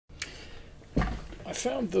I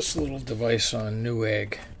found this little device on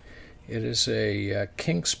Newegg. It is a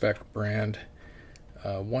KingSpec brand,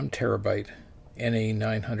 1 terabyte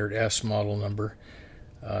NA900S model number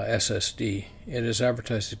SSD. It is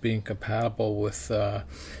advertised as being compatible with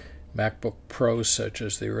MacBook Pros such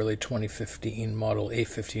as the early 2015 model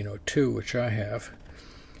A1502, which I have.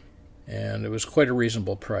 And it was quite a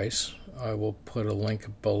reasonable price. I will put a link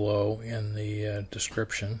below in the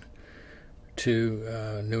description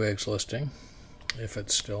to Newegg's listing. If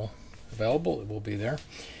it's still available, it will be there.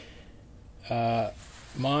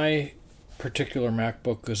 My particular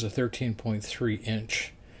MacBook is a 13.3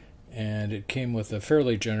 inch, and it came with a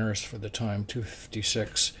fairly generous, for the time,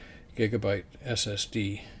 256 gigabyte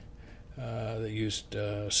SSD that used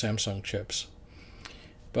Samsung chips.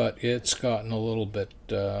 But it's gotten a little bit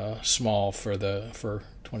small for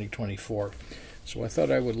 2024. So I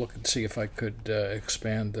thought I would look and see if I could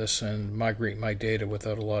expand this and migrate my data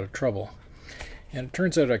without a lot of trouble. And it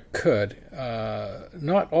turns out I could.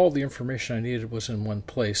 Not all the information I needed was in one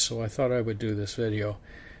place, so I thought I would do this video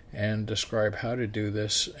and describe how to do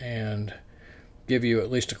this and give you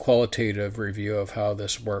at least a qualitative review of how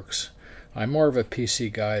this works. I'm more of a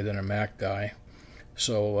PC guy than a Mac guy,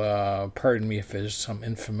 so pardon me if there's some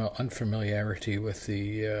unfamiliarity with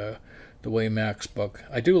the way Macs book.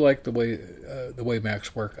 I do like the way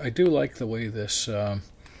Macs work. I do like the way this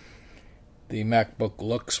the MacBook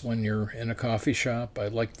looks when you're in a coffee shop. I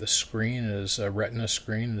like the screen. It is a Retina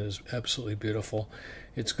screen. It is absolutely beautiful.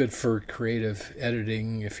 It's good for creative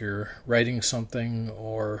editing. If you're writing something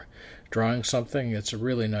or drawing something, it's a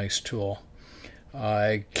really nice tool.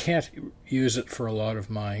 I can't use it for a lot of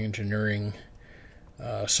my engineering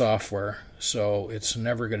software, so it's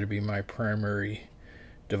never going to be my primary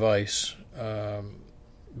device.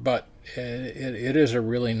 But it is a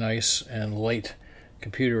really nice and light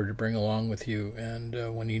computer to bring along with you, and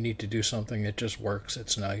when you need to do something, it just works.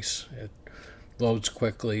 It's nice. It loads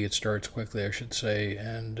quickly. It starts quickly, I should say,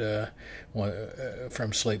 and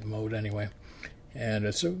from sleep mode anyway. And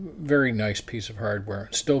it's a very nice piece of hardware.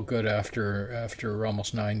 It's still good after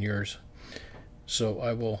almost 9 years.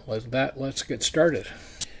 So let's get started.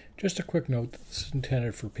 Just a quick note: this is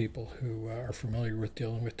intended for people who are familiar with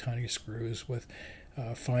dealing with tiny screws, with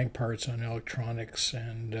fine parts on electronics,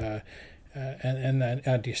 and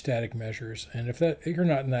anti-static measures. And if you're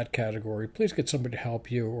not in that category, please get somebody to help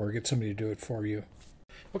you or get somebody to do it for you.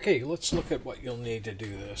 Okay, let's look at what you'll need to do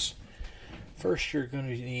this. First, you're going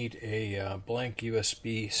to need a blank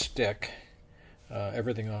USB stick.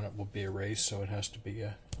 Everything on it will be erased, so it has to be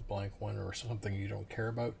a blank one or something you don't care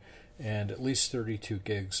about, and at least 32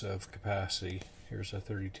 gigs of capacity. Here's a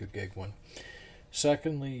 32 gig one.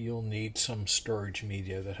 Secondly, you'll need some storage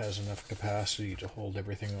media that has enough capacity to hold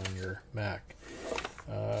everything on your Mac.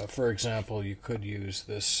 For example, you could use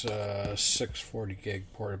this 640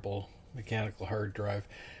 gig portable mechanical hard drive.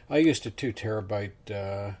 I used a 2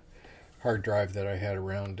 terabyte hard drive that I had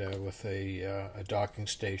around with a docking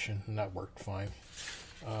station, and that worked fine.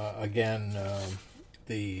 Again,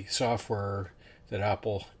 the software that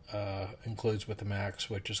Apple includes with the Macs,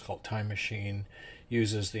 which is called Time Machine,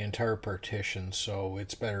 uses the entire partition, so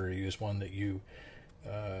it's better to use one that you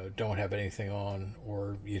don't have anything on,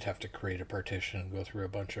 or you'd have to create a partition and go through a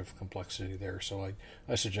bunch of complexity there, so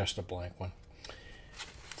I suggest a blank one.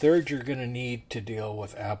 Third, you're going to need to deal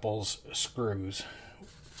with Apple's screws.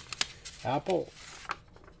 Apple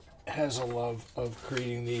has a love of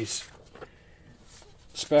creating these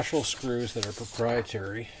special screws that are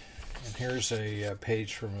proprietary, and here's a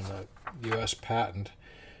page from the US patent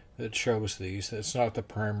that shows these. It's not the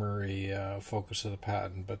primary focus of the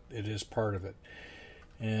patent, but it is part of it.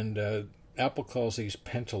 And Apple calls these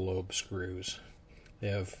pentalobe screws. They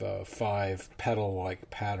have 5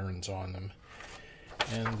 petal-like patterns on them.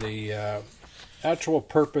 And the actual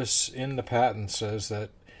purpose in the patent says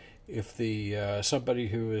that if somebody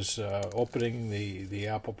who is opening the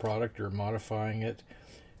Apple product or modifying it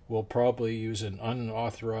will probably use an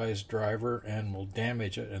unauthorized driver and will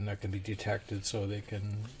damage it, and that can be detected, so they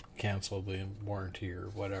can cancel the warranty or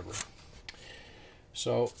whatever.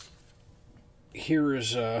 So here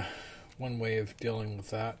is one way of dealing with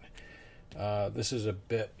that. This is a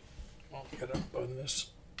bit, I'll get up on this.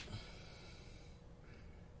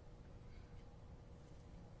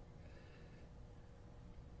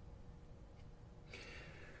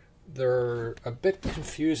 There are a bit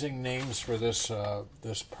confusing names for this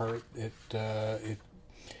this part. This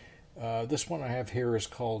one I have here is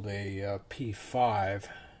called a P5.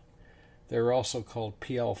 They're also called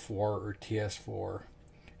PL4 or TS4,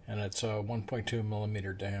 and it's a 1.2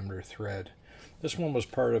 millimeter diameter thread. This one was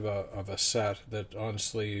part of a set that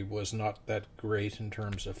honestly was not that great in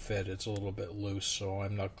terms of fit. It's a little bit loose, so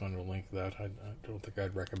I'm not going to link that. I don't think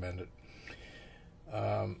I'd recommend it.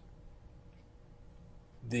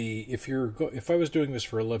 If I was doing this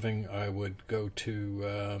for a living, I would go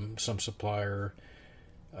to some supplier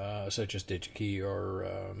such as DigiKey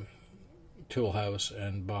or Toolhouse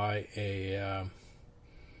and buy a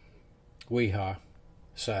WeHa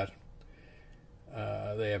set.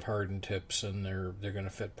 They have hardened tips and they're going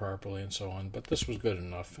to fit properly and so on. But this was good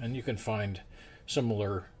enough, and you can find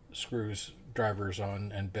similar screws, drivers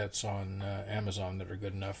on and bits on Amazon that are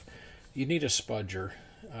good enough. You need a spudger.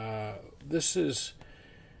 This is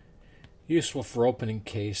useful for opening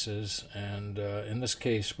cases, and in this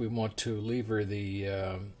case we want to lever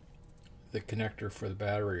the connector for the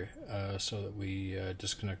battery so that we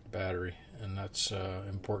disconnect the battery, and that's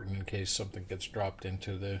important in case something gets dropped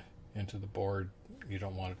into the board. You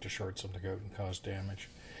don't want it to short something out and cause damage.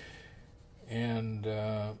 And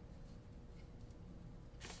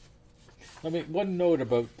one note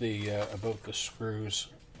about the screws.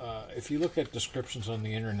 If you look at descriptions on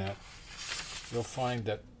the internet, you'll find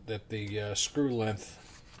that the screw length,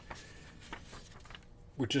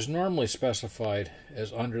 which is normally specified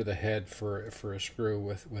as under the head for a screw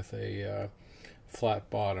with a flat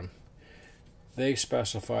bottom, they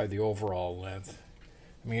specify the overall length.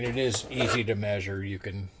 I mean, it is easy to measure. You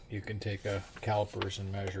can take a calipers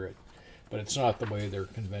and measure it, but it's not the way they're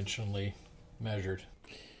conventionally measured.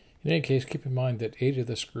 In any case, keep in mind that 8 of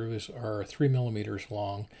the screws are 3 millimeters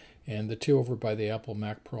long, and the 2 over by the Apple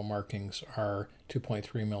Mac Pro markings are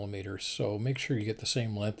 2.3 millimeters. So make sure you get the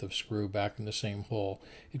same length of screw back in the same hole.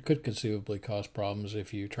 It could conceivably cause problems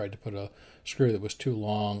if you tried to put a screw that was too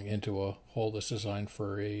long into a hole that's designed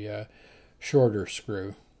for a shorter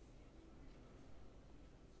screw.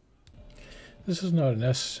 This is not a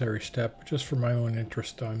necessary step, but just for my own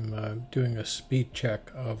interest, I'm doing a speed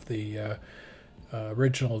check of the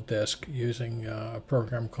original disk using a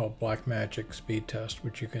program called Blackmagic Speed Test,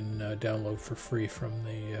 which you can download for free from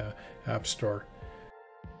the App Store.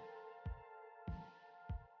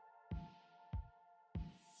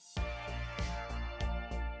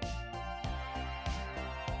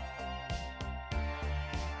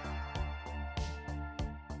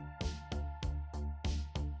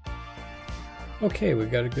 Okay, we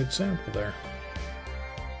got a good sample there.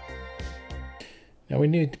 Now we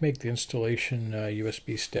need to make the installation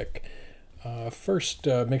USB stick. First,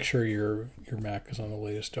 make sure your Mac is on the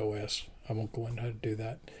latest OS. I won't go into how to do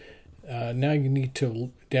that. Now you need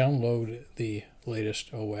to download the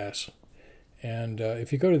latest OS. And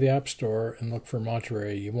if you go to the App Store and look for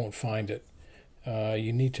Monterey, you won't find it.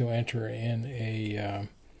 You need to enter in a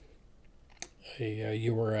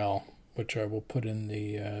URL, which I will put in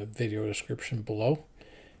the video description below,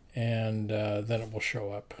 and then it will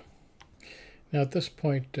show up. Now at this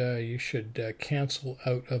point you should cancel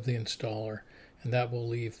out of the installer, and that will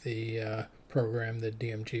leave the program, the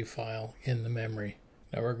DMG file, in the memory.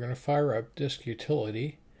 Now we're going to fire up disk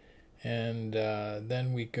utility, and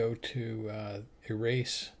then we go to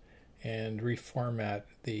erase and reformat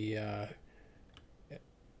the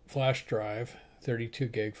flash drive, 32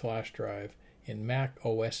 gig flash drive, in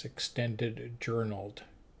macOS Extended Journaled.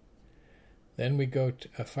 Then we go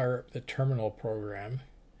to fire up the terminal program,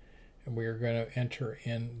 and we are going to enter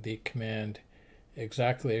in the command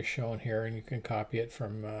exactly as shown here, and you can copy it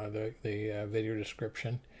from the video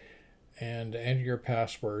description, and enter your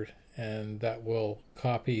password, and that will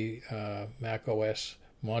copy macOS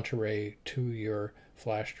Monterey to your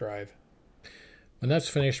flash drive. When that's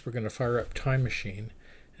finished, we're going to fire up Time Machine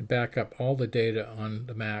and back up all the data on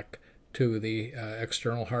the Mac to the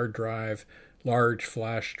external hard drive, large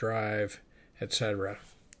flash drive, etc.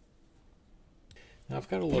 Now I've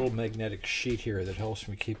got a little magnetic sheet here that helps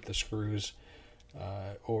me keep the screws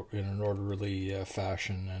in an orderly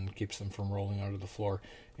fashion and keeps them from rolling onto the floor.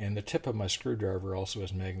 And the tip of my screwdriver also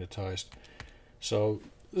is magnetized. So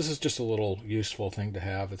this is just a little useful thing to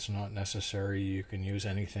have. It's not necessary. You can use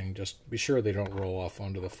anything. Just be sure they don't roll off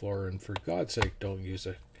onto the floor. And for God's sake, don't use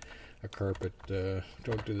a carpet.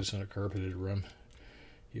 Don't do this in a carpeted room.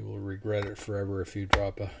 You will regret it forever if you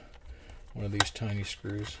drop one of these tiny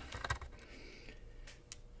screws.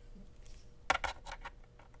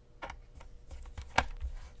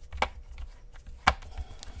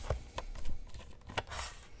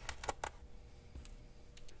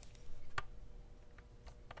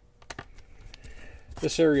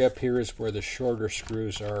 This area up here is where the shorter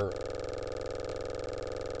screws are.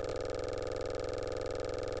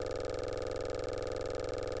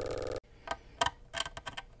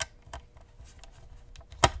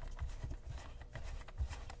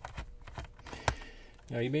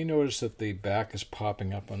 Now you may notice that the back is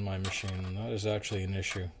popping up on my machine, and that is actually an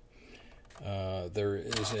issue. There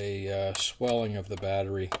is a swelling of the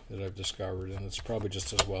battery that I've discovered, and it's probably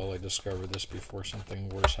just as well I discovered this before something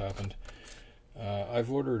worse happened.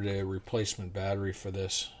 I've ordered a replacement battery for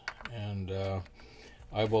this, and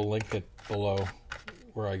I will link it below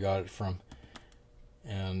where I got it from,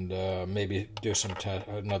 and maybe do some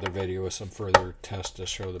another video with some further tests to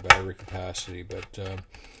show the battery capacity, but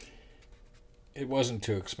it wasn't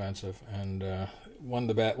too expensive, and once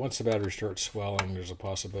the battery starts swelling, there's a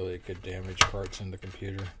possibility it could damage parts in the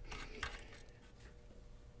computer.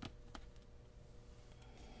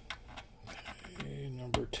 Okay,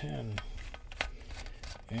 number 10.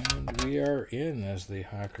 And we are in, as the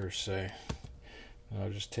hackers say. Now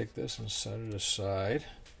I'll just take this and set it aside.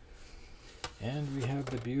 And we have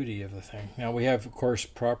the beauty of the thing. Now we have, of course,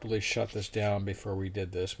 properly shut this down before we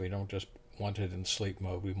did this. We don't just want it in sleep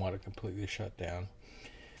mode. We want it completely shut down.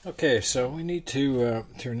 Okay, so we need to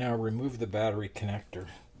now remove the battery connector.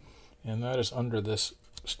 And that is under this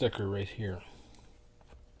sticker right here.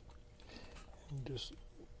 And just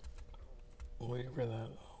waver that.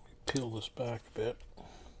 Peel this back a bit.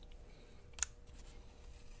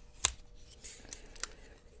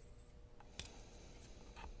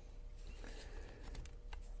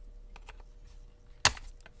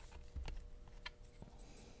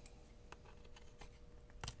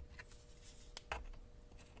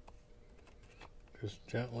 Just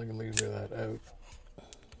gently lever that out.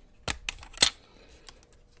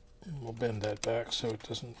 And we'll bend that back so it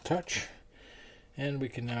doesn't touch. And we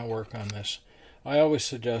can now work on this. I always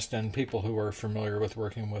suggest, and people who are familiar with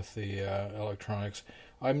working with the electronics,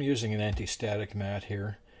 I'm using an anti-static mat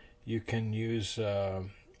here. You can use,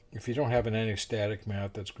 if you don't have an anti-static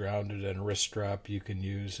mat that's grounded and a wrist strap, you can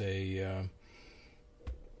use a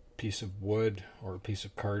piece of wood or a piece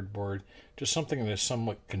of cardboard, just something that is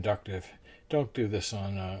somewhat conductive. Don't do this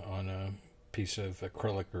on a piece of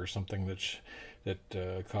acrylic or something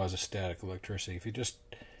that causes static electricity. If you just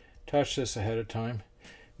touch this ahead of time,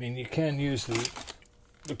 I mean, you can use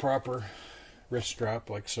the proper wrist strap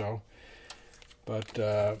like so, but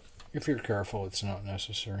if you're careful, it's not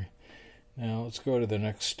necessary. Now let's go to the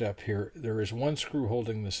next step here. There is one screw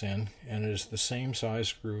holding this in, and it is the same size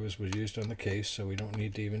screw as was used on the case, so we don't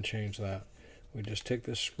need to even change that. We just take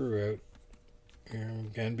this screw out. And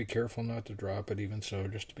again, be careful not to drop it, even so,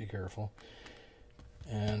 just to be careful.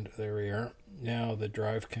 And there we are. Now the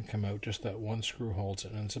drive can come out, just that one screw holds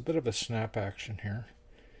it, and it's a bit of a snap action here.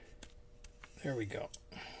 There we go.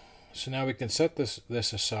 So now we can set this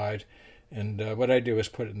aside, and what I do is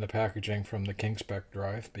put it in the packaging from the KingSpec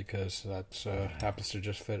drive, because that happens to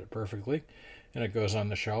just fit it perfectly, and it goes on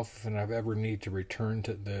the shelf. If I ever need to return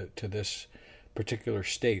to this particular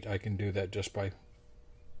state, I can do that just by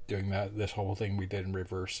doing this whole thing we did in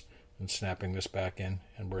reverse and snapping this back in,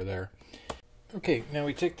 and we're there. Okay, now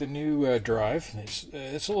we take the new drive.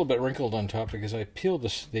 It's a little bit wrinkled on top because I peeled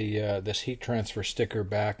this heat transfer sticker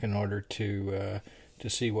back in order to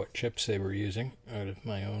see what chips they were using out of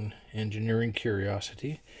my own engineering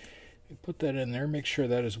curiosity. We put that in there, make sure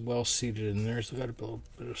that is well seated in there. It's got a little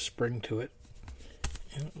bit of spring to it,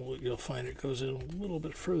 and you'll find it goes in a little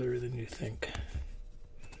bit further than you think.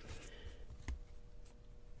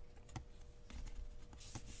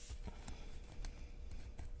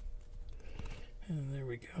 And there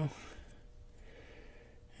we go.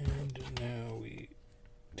 And now we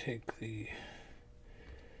take the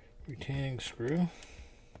retaining screw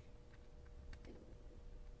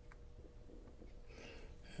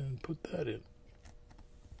and put that in.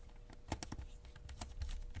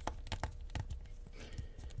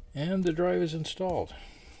 And the drive is installed.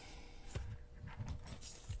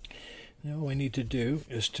 Now what we need to do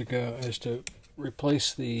is to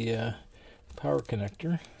replace the power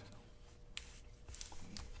connector.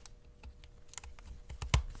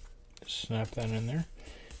 Snap that in there.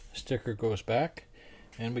 The sticker goes back,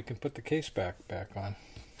 and we can put the case back on.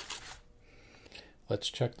 Let's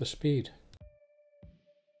check the speed.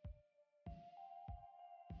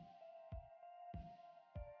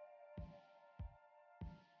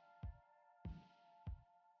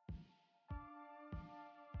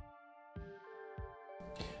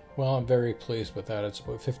 Well, I'm very pleased with that. It's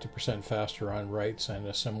about 50% faster on writes and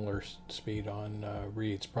a similar speed on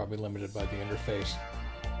reads, probably limited by the interface.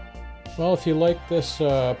 Well, if you like this,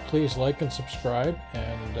 please like and subscribe,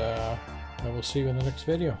 and I will see you in the next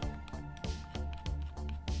video.